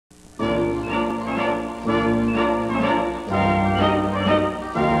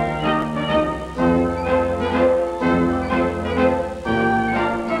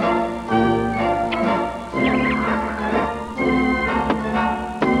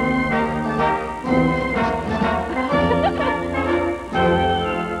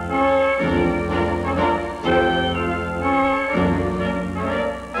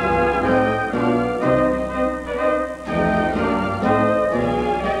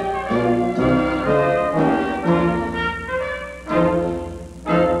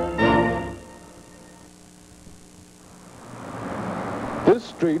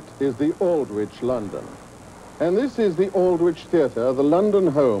is the Aldwych, London. And this is the Aldwych Theatre, the London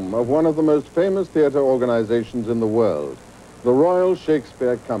home of one of the most famous theatre organizations in the world, the Royal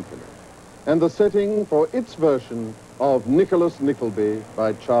Shakespeare Company, and the setting for its version of Nicholas Nickleby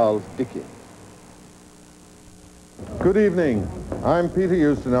by Charles Dickens. Good evening. I'm Peter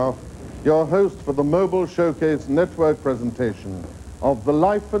Ustinov, your host for the Mobile Showcase Network presentation of The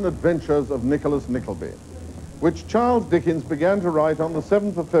Life and Adventures of Nicholas Nickleby, which Charles Dickens began to write on the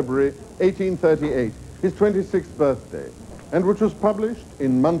 7th of February, 1838, his 26th birthday, and which was published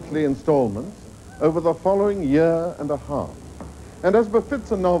in monthly installments over the following year and a half. And as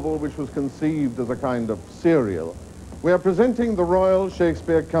befits a novel which was conceived as a kind of serial, we are presenting the Royal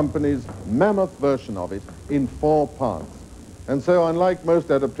Shakespeare Company's mammoth version of it in 4 parts. And so, unlike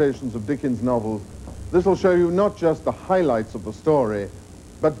most adaptations of Dickens' novels, this will show you not just the highlights of the story,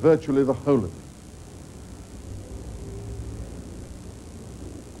 but virtually the whole of it.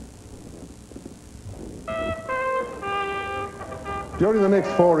 During the next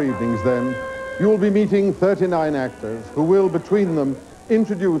 4 evenings, then, you will be meeting 39 actors who will, between them,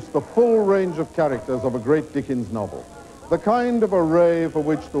 introduce the full range of characters of a great Dickens novel, the kind of array for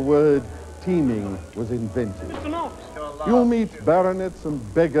which the word teeming was invented. You'll meet baronets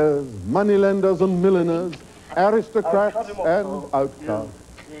and beggars, moneylenders and milliners, aristocrats and outcasts.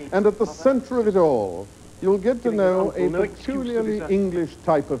 And at the center of it all, you'll get to know a peculiarly English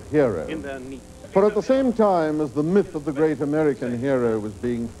type of hero. For at the same time as the myth of the great American hero was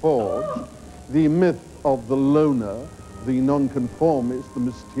being forged, the myth of the loner, the nonconformist, the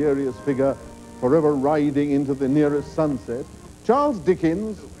mysterious figure forever riding into the nearest sunset, Charles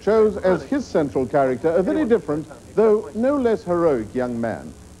Dickens chose as his central character a very different, though no less heroic young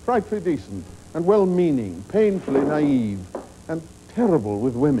man, frightfully decent and well-meaning, painfully naive, and terrible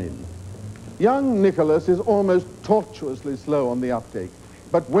with women. Young Nicholas is almost tortuously slow on the uptake,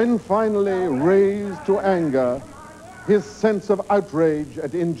 but when finally raised to anger, his sense of outrage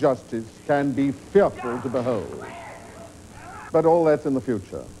at injustice can be fearful to behold. But all that's in the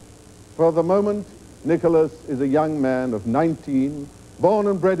future. For the moment, Nicholas is a young man of 19, born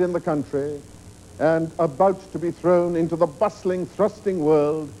and bred in the country, and about to be thrown into the bustling, thrusting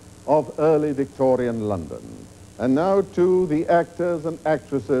world of early Victorian London. And now, too, the actors and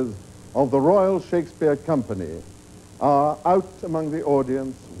actresses of the Royal Shakespeare Company are out among the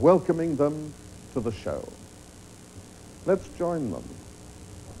audience, welcoming them to the show. Let's join them.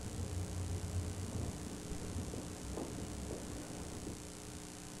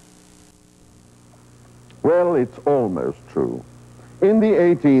 Well, it's almost true. In the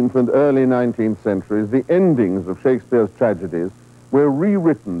 18th and early 19th centuries, the endings of Shakespeare's tragedies were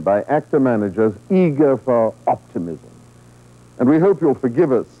rewritten by actor-managers eager for optimism. And we hope you'll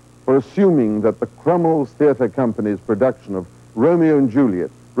forgive us for assuming that the Crummel's Theatre Company's production of Romeo and Juliet,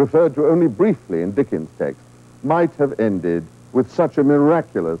 referred to only briefly in Dickens' text, might have ended with such a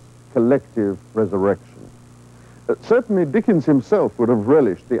miraculous collective resurrection. Certainly Dickens himself would have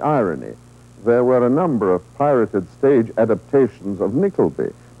relished the irony. There were a number of pirated stage adaptations of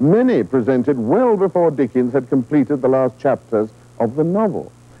Nickleby, many presented well before Dickens had completed the last chapters of the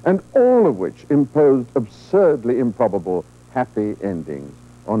novel, and all of which imposed absurdly improbable happy endings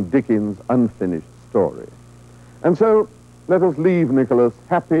on Dickens' unfinished story. And so, let us leave Nicholas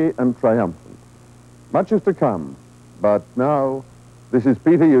happy and triumphant. Much is to come, but now, this is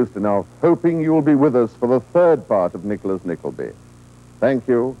Peter Ustinov, hoping you will be with us for the 3rd part of Nicholas Nickleby. Thank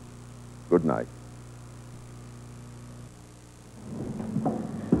you. Good night.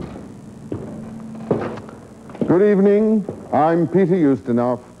 Good evening. I'm Peter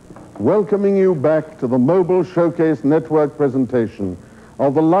Ustinov, welcoming you back to the Mobile Showcase Network presentation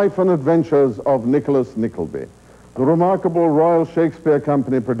of The Life and Adventures of Nicholas Nickleby, the remarkable Royal Shakespeare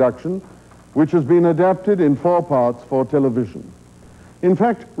Company production, which has been adapted in 4 parts for television. In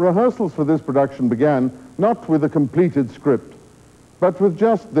fact, rehearsals for this production began not with a completed script, but with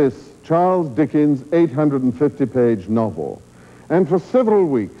just this, Charles Dickens' 850-page novel. And for several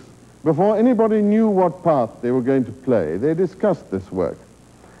weeks, before anybody knew what part they were going to play, they discussed this work.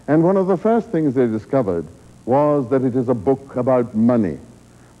 And one of the first things they discovered was that it is a book about money,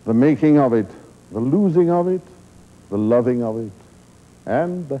 the making of it, the losing of it, the loving of it,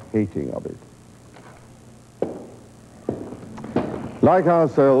 and the hating of it. Like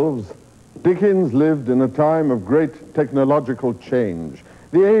ourselves, Dickens lived in a time of great technological change,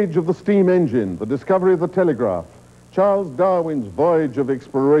 the age of the steam engine, the discovery of the telegraph, Charles Darwin's voyage of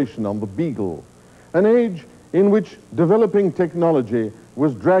exploration on the Beagle, an age in which developing technology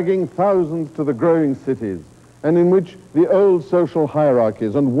was dragging thousands to the growing cities, and in which the old social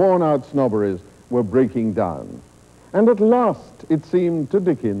hierarchies and worn-out snobberies were breaking down. And at last, it seemed to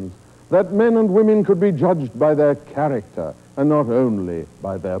Dickens that men and women could be judged by their character and not only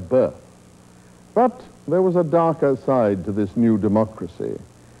by their birth. But there was a darker side to this new democracy.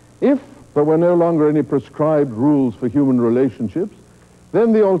 If there were no longer any prescribed rules for human relationships,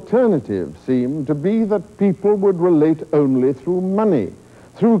 then the alternative seemed to be that people would relate only through money,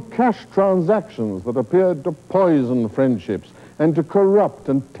 through cash transactions that appeared to poison friendships and to corrupt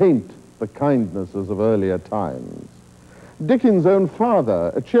and taint the kindnesses of earlier times. Dickens' own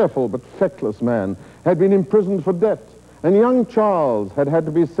father, a cheerful but feckless man, had been imprisoned for debt, and young Charles had had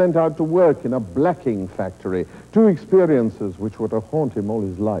to be sent out to work in a blacking factory, two experiences which were to haunt him all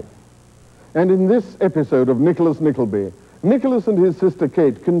his life. And in this episode of Nicholas Nickleby, Nicholas and his sister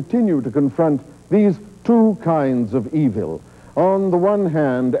Kate continue to confront these two kinds of evil. On the one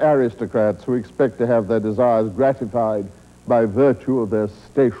hand, aristocrats who expect to have their desires gratified by virtue of their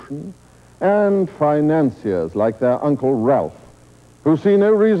station, and financiers like their Uncle Ralph, who see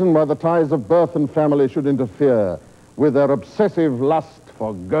no reason why the ties of birth and family should interfere with their obsessive lust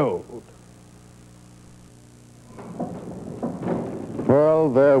for gold.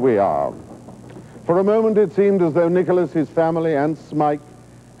 Well, there we are. For a moment it seemed as though Nicholas, his family, and Smike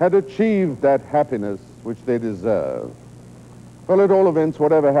had achieved that happiness which they deserve. Well, at all events,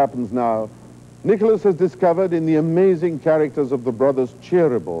 whatever happens now, Nicholas has discovered in the amazing characters of the brothers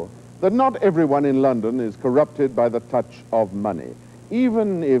Cheeryble that not everyone in London is corrupted by the touch of money,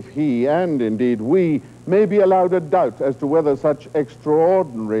 even if he, and indeed we, may be allowed a doubt as to whether such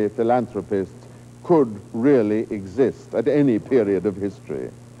extraordinary philanthropists could really exist at any period of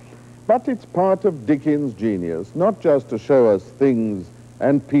history. But it's part of Dickens' genius, not just to show us things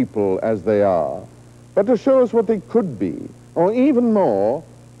and people as they are, but to show us what they could be, or even more,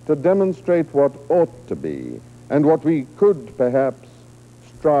 to demonstrate what ought to be, and what we could perhaps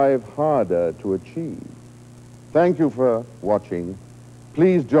strive harder to achieve. Thank you for watching.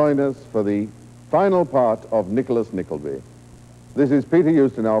 Please join us for the final part of Nicholas Nickleby. This is Peter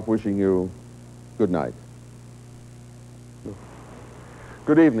Ustinov wishing you good night.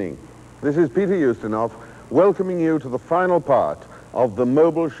 Good evening. This is Peter Ustinov welcoming you to the final part of the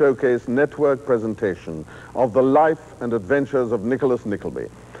Mobile Showcase Network presentation of the life and adventures of Nicholas Nickleby,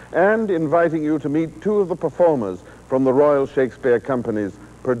 and inviting you to meet two of the performers from the Royal Shakespeare Company's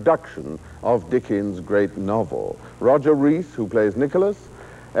production of Dickens' great novel, Roger Rees, who plays Nicholas,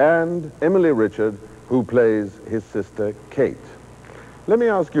 and Emily Richard, who plays his sister Kate. Let me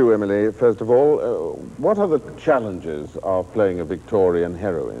ask you, Emily, first of all, what are the challenges of playing a Victorian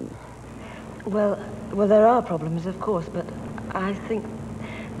heroine? Well, there are problems, of course, but I think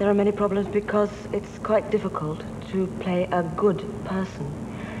there are many problems because it's quite difficult to play a good person.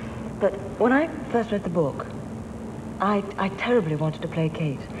 But when I first read the book, I terribly wanted to play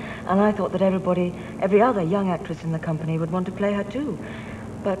Kate, and I thought that every other young actress in the company would want to play her too.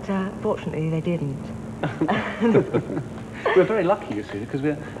 But fortunately, they didn't. We're very lucky, you see, because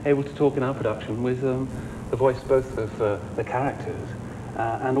we're able to talk in our production with the voice both of the characters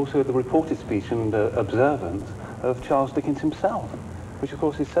and also the reported speech and observance of Charles Dickens himself, which of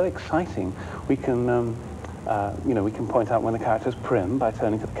course is so exciting. We can, we can point out when the character's prim by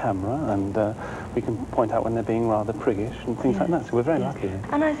turning to the camera, and we can point out when they're being rather priggish and things like that. So we're very lucky.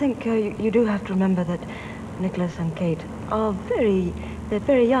 And I think you do have to remember that Nicholas and Kate are they're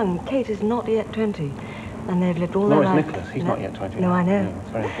very young. Kate is not yet 20, and they've lived all their life. No, it's Nicholas. He's not yet 20. No, I know. Yeah, it's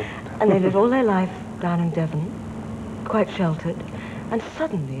very important. And they've lived all their life down in Devon, quite sheltered, and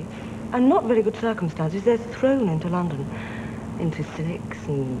suddenly, and not very good circumstances, they're thrown into London, into cynics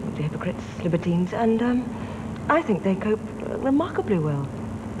and hypocrites, libertines, and I think they cope remarkably well.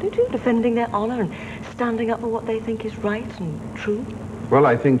 Don't you? Defending their honour and standing up for what they think is right and true. Well,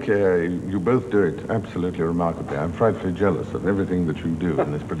 I think you both do it absolutely remarkably. I'm frightfully jealous of everything that you do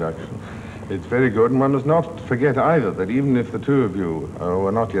in this production. It's very good, and one must not forget either that even if the two of you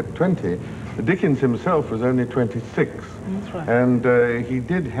were not yet 20, Dickens himself was only 26. That's right. And he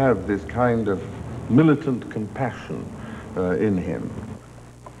did have this kind of militant compassion in him.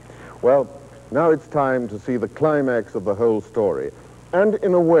 Well, now it's time to see the climax of the whole story, and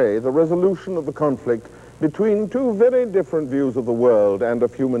in a way, the resolution of the conflict between two very different views of the world and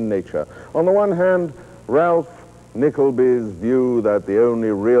of human nature. On the one hand, Ralph Nickleby's view that the only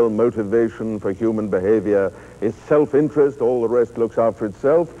real motivation for human behavior is self-interest, all the rest looks after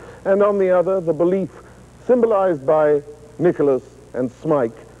itself, and on the other, the belief, symbolized by Nicholas and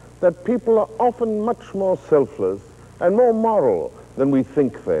Smike, that people are often much more selfless and more moral than we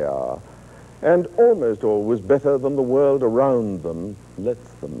think they are, and almost always better than the world around them lets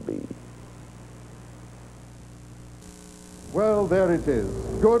them be. Well, there it is.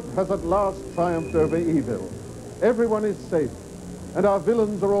 Good has at last triumphed over evil. Everyone is safe, and our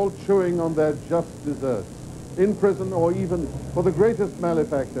villains are all chewing on their just desserts, in prison or even, for the greatest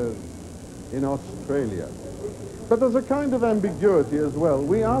malefactors, in Australia. But there's a kind of ambiguity as well.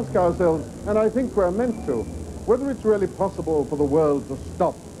 We ask ourselves, and I think we're meant to, whether it's really possible for the world to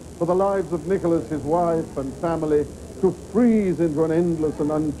stop, for the lives of Nicholas, his wife and family, to freeze into an endless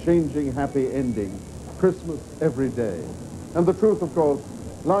and unchanging happy ending, Christmas every day. And the truth, of course,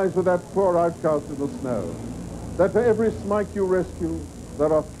 lies with that poor outcast in the snow, that for every Smike you rescue,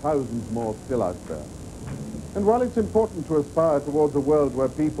 there are thousands more still out there. And while it's important to aspire towards a world where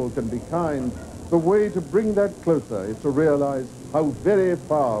people can be kind, the way to bring that closer is to realize how very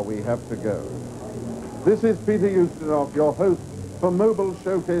far we have to go. This is Peter Ustinov, your host for Mobile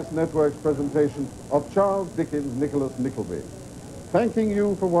Showcase Network's presentation of Charles Dickens' Nicholas Nickleby. Thanking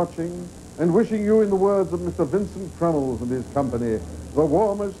you for watching and wishing you, in the words of Mr. Vincent Crummles and his company, the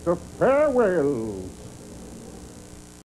warmest of farewells.